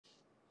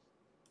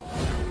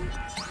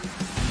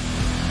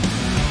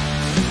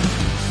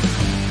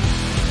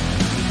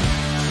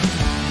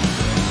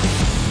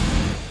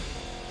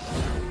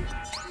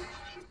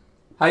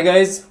Hi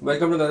guys,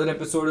 welcome to another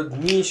episode with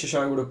me,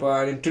 Shashank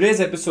Udupa, and in today's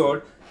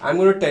episode, I'm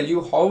going to tell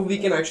you how we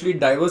can actually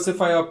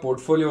diversify our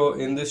portfolio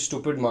in this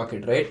stupid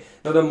market, right?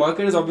 Now the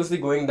market is obviously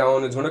going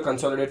down, it's going to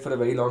consolidate for a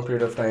very long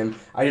period of time.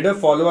 I did a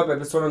follow-up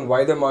episode on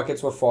why the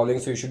markets were falling,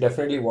 so you should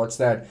definitely watch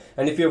that.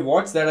 And if you have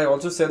watched that, I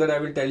also said that I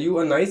will tell you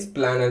a nice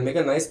plan, I'll make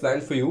a nice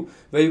plan for you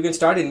where you can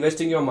start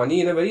investing your money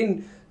in a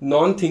very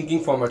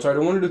non-thinking format. So I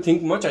don't want you to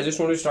think much, I just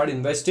want to start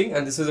investing,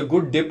 and this is a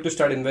good dip to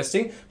start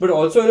investing, but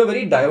also in a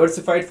very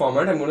diversified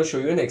format. I'm going to show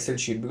you an Excel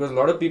sheet because a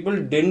lot of people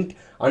didn't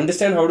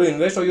understand how to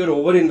invest, or you're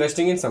over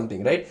investing in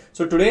something, right?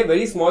 So today,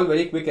 very small,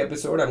 very quick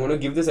episode, I'm going to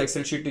give this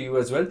Excel sheet to you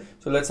as well.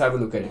 So let's have a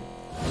look at it.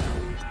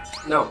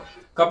 Now,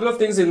 couple of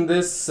things in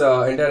this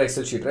entire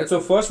Excel sheet, right? So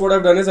first what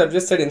I've done is I've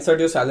just said insert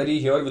your salary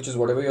here, which is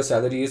whatever your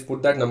salary is,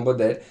 put that number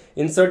there.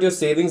 Insert your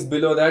savings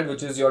below that,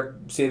 which is your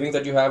savings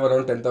that you have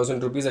around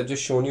 10,000 rupees. I've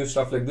just shown you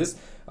stuff like this.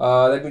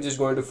 Let me just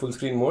go into full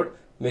screen mode,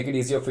 make it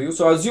easier for you.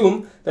 So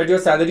assume that your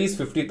salary is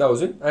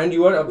 50,000 and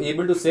you are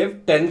able to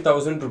save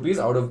 10,000 rupees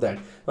out of that.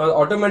 Now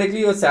automatically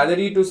your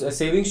salary to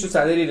savings to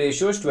salary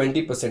ratio is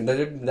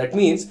 20%. That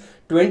means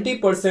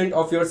 20%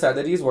 of your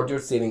salary is what you're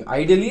saving.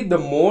 Ideally, the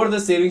more the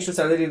savings to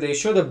salary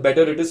ratio, the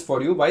better it is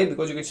for you. Why?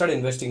 Because you can start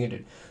investing in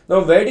it.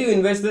 Now, where do you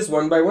invest this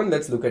one by one?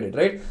 Let's look at it,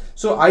 right?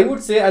 So I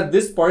would say at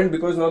this point,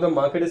 because now the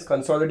market is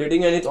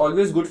consolidating and it's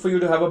always good for you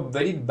to have a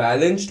very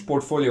balanced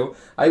portfolio,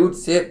 I would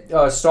say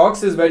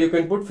stocks is where you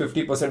can put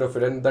 50% of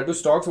it. And that to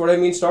stocks, what I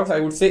mean stocks, I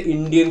would say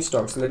Indian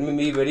stocks. Let me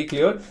be very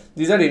clear.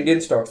 These are Indian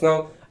stocks.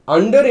 Now,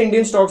 under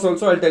Indian stocks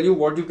also, I'll tell you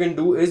what you can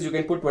do is you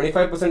can put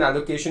 25%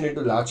 allocation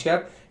into large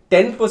cap,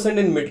 10%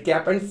 in mid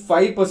cap and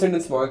 5%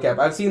 in small cap.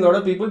 I've seen a lot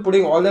of people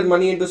putting all their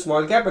money into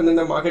small cap and then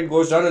the market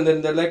goes down and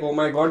then they're like, oh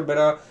my god,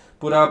 mera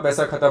pura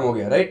paisa khatam ho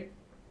gaya, right?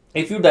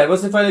 If you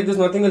diversify like this,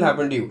 nothing will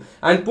happen to you.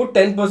 And put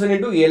 10%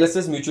 into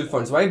ELSS mutual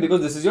funds. Why? Because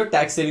this is your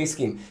tax saving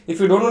scheme. If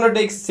you don't want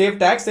to save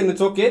tax, then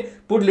it's okay.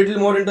 Put little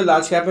more into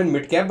large cap and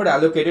mid cap, but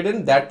allocate it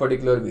in that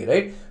particular way,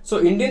 right? So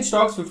Indian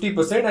stocks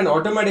 50% and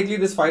automatically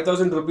this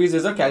 5,000 rupees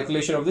is a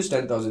calculation of this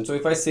 10,000. So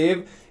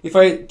if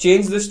I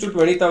change this to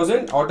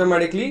 20,000,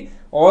 automatically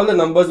all the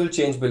numbers will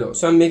change below.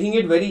 So I'm making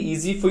it very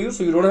easy for you,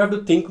 so you don't have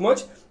to think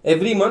much.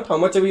 Every month, how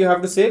much ever you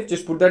have to save,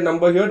 just put that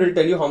number here. It will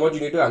tell you how much you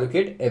need to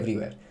allocate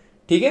everywhere.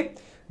 Okay?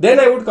 Then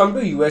I would come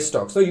to US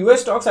stocks. So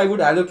US stocks, I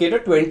would allocate a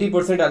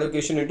 20%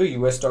 allocation into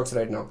US stocks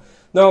right now.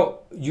 Now,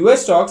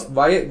 US stocks,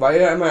 why am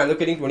I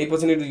allocating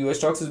 20% into US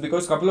stocks is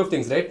because couple of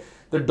things, right?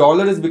 The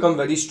dollar has become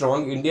very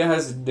strong. India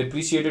has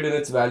depreciated in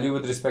its value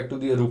with respect to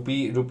the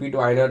rupee to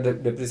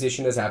INR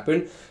depreciation has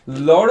happened. A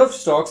lot of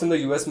stocks in the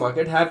US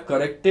market have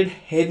corrected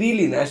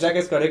heavily. Nasdaq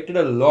has corrected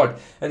a lot.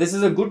 And this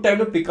is a good time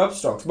to pick up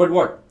stocks. But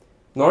what?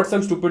 Not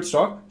some stupid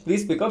stock.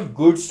 Please pick up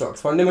good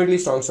stocks, fundamentally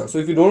strong stocks. So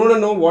if you don't want to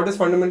know what is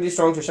fundamentally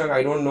strong, Shashank,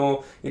 I don't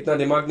know, itna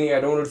dimag nahi, I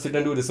don't want to sit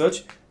and do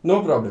research,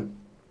 no problem.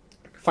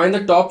 Find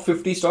the top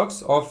 50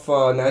 stocks of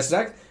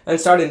Nasdaq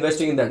and start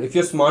investing in that. If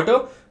you're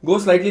smarter, go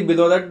slightly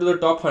below that to the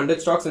top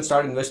 100 stocks and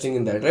start investing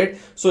in that, right?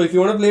 So if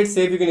you want to play it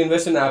safe, you can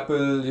invest in Apple,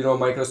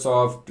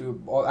 Microsoft,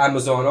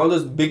 Amazon, all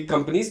those big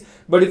companies.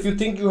 But if you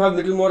think you have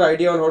little more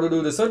idea on how to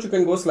do research, you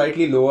can go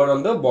slightly lower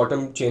on the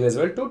bottom chain as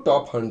well to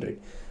top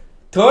 100.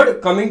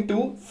 Third, coming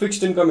to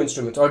fixed income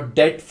instruments or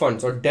debt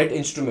funds or debt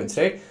instruments,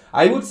 right?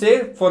 I would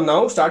say for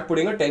now, start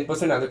putting a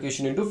 10%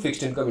 allocation into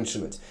fixed income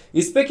instruments.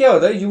 Ispe kya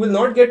hota hai? You will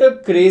not get a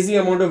crazy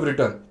amount of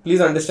return. Please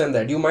understand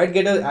that. You might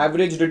get an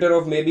average return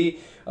of maybe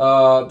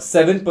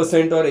 7%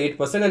 or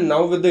 8%, and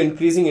now with the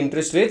increasing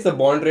interest rates, the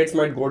bond rates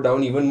might go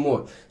down even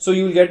more. So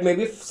you will get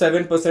maybe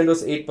 7% or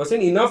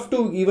 8%, enough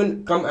to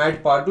even come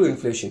at par to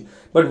inflation.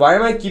 But why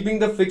am I keeping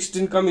the fixed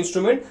income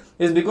instrument?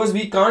 Is because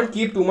we can't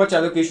keep too much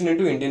allocation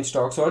into Indian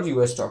stocks or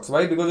US stocks.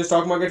 Why? Because the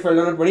stock market fell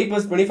down at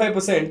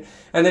 25%,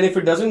 and then if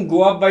it doesn't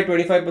go up by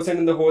 25%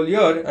 in the whole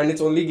year and it's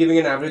only giving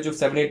an average of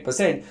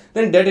 7-8%,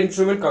 then debt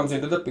instrument comes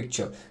into the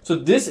picture. So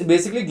this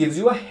basically gives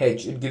you a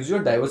hedge. It gives you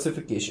a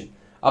diversification.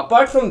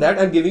 Apart from that,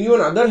 I'm giving you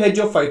another hedge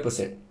of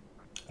 5%.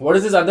 What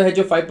is this other hedge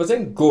of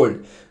 5%?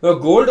 Gold. Now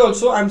gold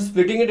also, I'm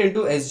splitting it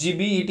into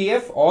SGB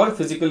ETF or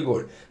physical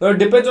gold. Now it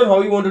depends on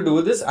how you want to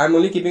do this. I'm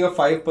only keeping a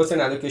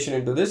 5% allocation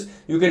into this.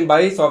 You can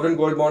buy sovereign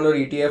gold bond or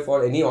ETF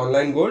or any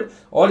online gold,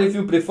 or if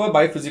you prefer,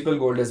 buy physical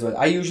gold as well.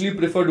 I usually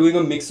prefer doing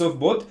a mix of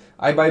both.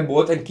 I buy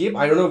both and keep.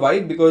 I don't know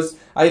why, because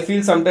I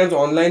feel sometimes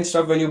online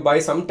stuff when you buy,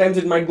 sometimes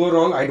it might go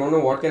wrong. I don't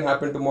know what can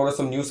happen tomorrow.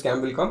 Some new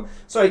scam will come.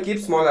 So I keep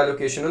small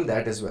allocation on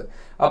that as well.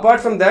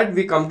 Apart from that,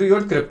 we come to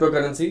your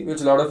cryptocurrency,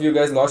 which a lot of you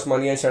guys lost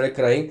money and started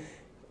crying.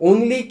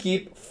 Only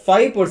keep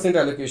 5%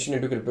 allocation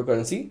into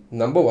cryptocurrency.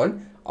 Number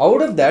one.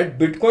 Out of that,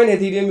 Bitcoin,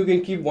 Ethereum, you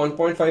can keep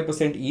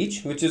 1.5%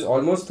 each, which is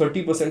almost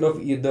 30% of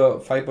the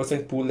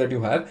 5% pool that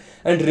you have.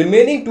 And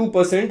remaining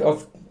 2%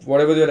 of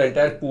whatever your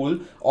entire pool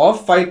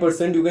of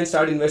 5%, you can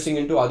start investing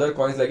into other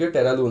coins like your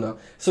Terra Luna.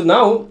 So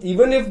now,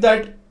 even if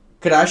that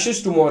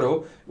crashes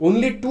tomorrow,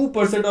 only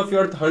 2% of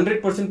your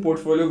 100%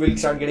 portfolio will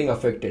start getting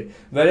affected.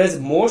 Whereas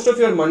most of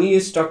your money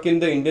is stuck in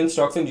the Indian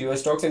stocks and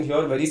US stocks, and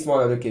here very small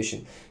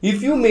allocation.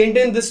 If you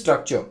maintain this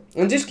structure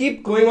and just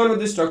keep going on with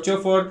this structure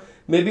for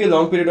maybe a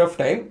long period of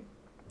time,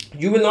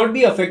 you will not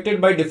be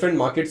affected by different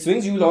market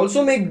swings. You will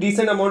also make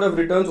decent amount of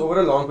returns over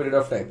a long period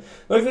of time.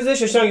 Now if you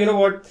say, Shashank, you know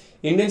what,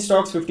 Indian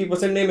stocks 50%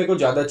 nahi meko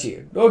zyada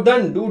chahiye. Oh,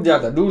 done, do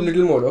zyada, do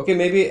little more. Okay,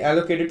 maybe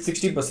allocate it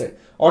 60%.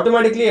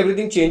 Automatically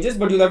everything changes,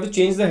 but you'll have to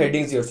change the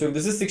headings here. So if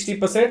this is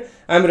 60%,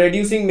 I'm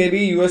reducing maybe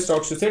US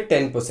stocks to say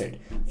 10%.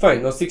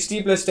 Fine. Now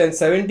 60 plus 10,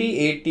 70,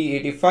 80,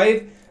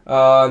 85,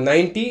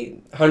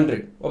 90,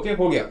 100. Okay,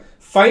 ho gaya.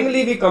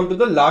 Finally, we come to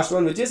the last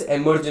one, which is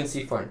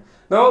emergency fund.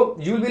 Now,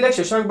 you'll be like,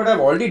 Shashank, but I've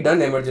already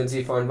done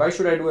emergency fund. Why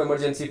should I do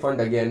emergency fund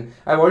again?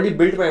 I've already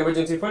built my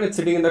emergency fund. It's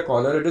sitting in the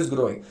corner. It is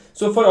growing.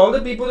 So, for all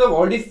the people who have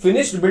already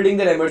finished building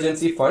their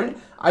emergency fund,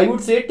 I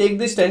would say take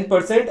this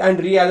 10% and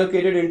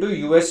reallocate it into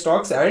US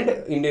stocks and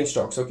Indian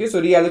stocks. Okay,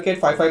 so reallocate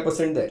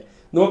 5% there.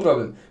 No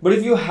problem. But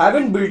if you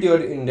haven't built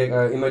your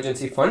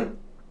emergency fund,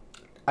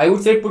 I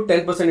would say put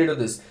 10% into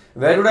this.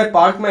 Where would I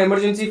park my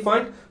emergency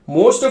fund?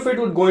 Most of it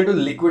would go into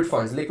liquid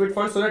funds. Liquid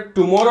funds, so that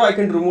tomorrow I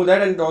can remove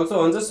that and it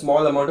also earns a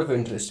small amount of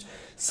interest.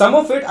 Some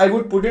of it I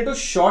would put into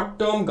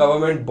short-term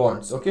government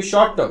bonds. Okay,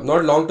 short-term,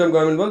 not long-term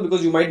government bonds,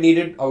 because you might need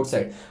it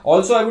outside.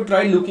 Also, I would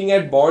try looking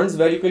at bonds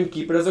where you can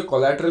keep it as a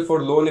collateral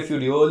for loan if you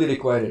really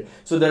require it.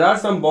 So there are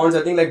some bonds,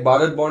 I think like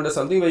Bharat bond or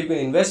something, where you can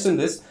invest in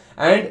this.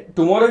 And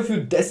tomorrow, if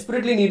you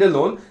desperately need a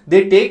loan,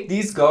 they take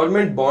these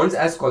government bonds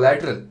as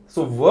collateral.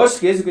 So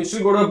worst case, you can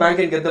still go to a bank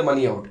and get the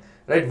money out.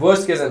 Right,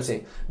 worst case I'm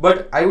saying.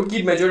 But I would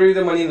keep majority of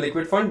the money in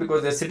liquid fund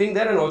because they're sitting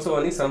there and also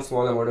earning some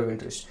small amount of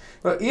interest.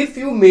 Now, if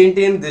you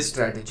maintain this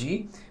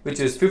strategy, which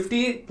is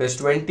 50 plus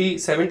 20,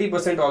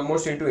 70%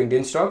 almost into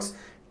Indian stocks,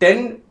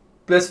 10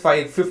 plus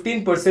 5,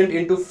 15%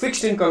 into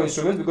fixed income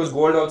instruments, because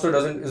gold also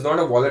is not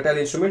a volatile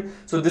instrument.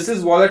 So this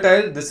is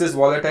volatile, this is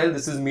volatile,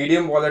 this is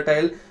medium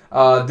volatile,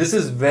 this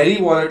is very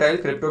volatile,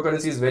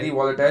 cryptocurrency is very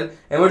volatile,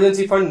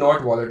 emergency fund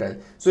not volatile.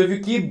 So if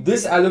you keep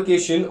this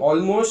allocation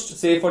almost,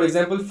 say for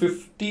example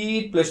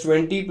 50 plus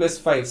 20 plus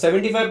 5,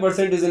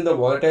 75% is in the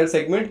volatile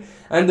segment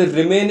and the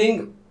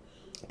remaining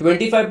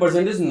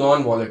 25% is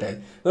non-volatile.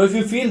 Now, if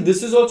you feel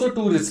this is also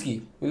too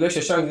risky, you're like,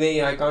 Shashank,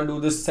 nahi, I can't do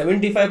this.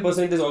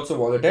 75% is also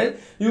volatile.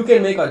 You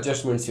can make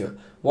adjustments here.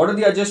 What are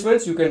the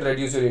adjustments? You can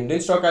reduce your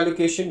Indian stock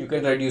allocation. You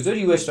can reduce your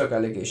US stock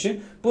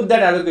allocation. Put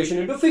that allocation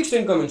into fixed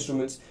income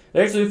instruments.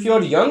 Right? So, if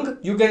you're young,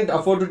 you can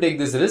afford to take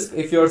this risk.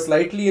 If you're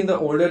slightly in the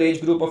older age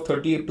group of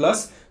 30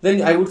 plus,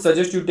 then I would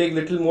suggest you take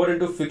little more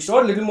into fixed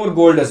or little more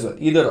gold as well.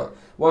 Either or.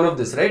 One of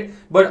this, right?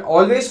 But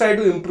always try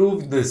to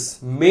improve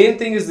this. Main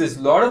thing is this.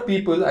 Lot of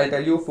people, I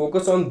tell you,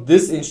 focus on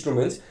this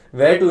instruments,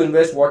 where to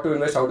invest, what to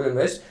invest, how to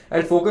invest,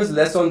 and focus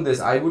less on this.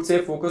 I would say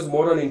focus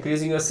more on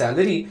increasing your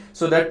salary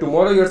so that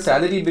tomorrow your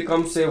salary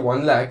becomes say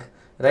 1 lakh,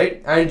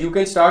 right? And you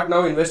can start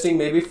now investing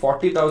maybe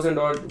 40,000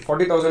 or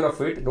 40,000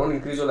 of it. Don't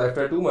increase your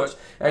lifestyle too much,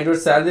 and your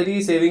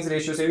salary savings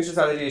ratio, savings to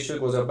salary ratio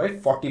goes up by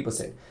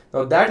 40%.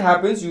 Now that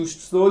happens, you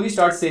slowly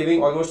start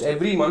saving almost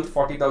every month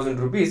 40,000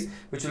 rupees,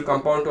 which will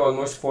compound to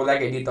almost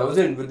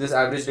 4,80,000 with this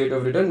average rate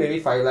of return,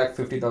 maybe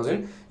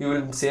 5,50,000 you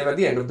will save at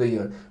the end of the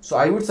year. So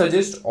I would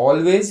suggest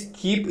always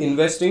keep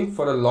investing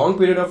for a long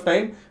period of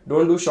time.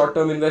 Don't do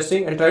short-term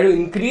investing and try to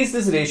increase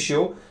this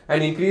ratio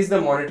and increase the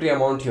monetary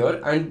amount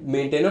here and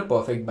maintain a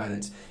perfect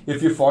balance.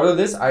 If you follow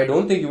this, I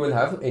don't think you will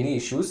have any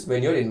issues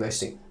when you're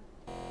investing.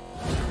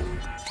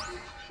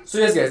 So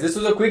yes guys, this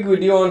was a quick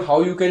video on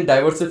how you can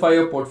diversify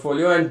your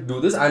portfolio and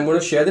do this. I'm going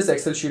to share this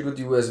Excel sheet with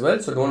you as well,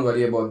 so don't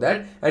worry about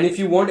that. And if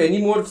you want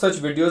any more such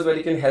videos where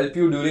it can help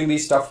you during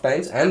these tough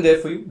times, I'm there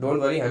for you.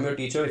 Don't worry, I'm your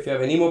teacher. If you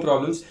have any more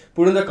problems,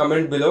 put in the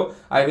comment below.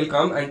 I will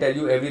come and tell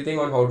you everything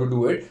on how to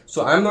do it.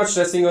 So I'm not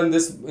stressing on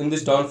this in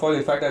this downfall.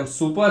 In fact, I'm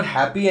super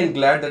happy and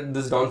glad that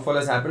this downfall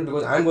has happened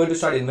because I'm going to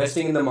start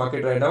investing in the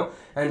market right now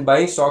and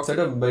buying stocks at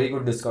a very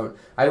good discount.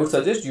 I would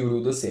suggest you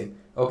do the same.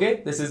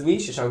 Okay, this is me,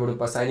 Shashank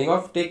Udupa, signing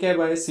off. Take care,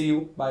 bye, see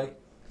you, bye.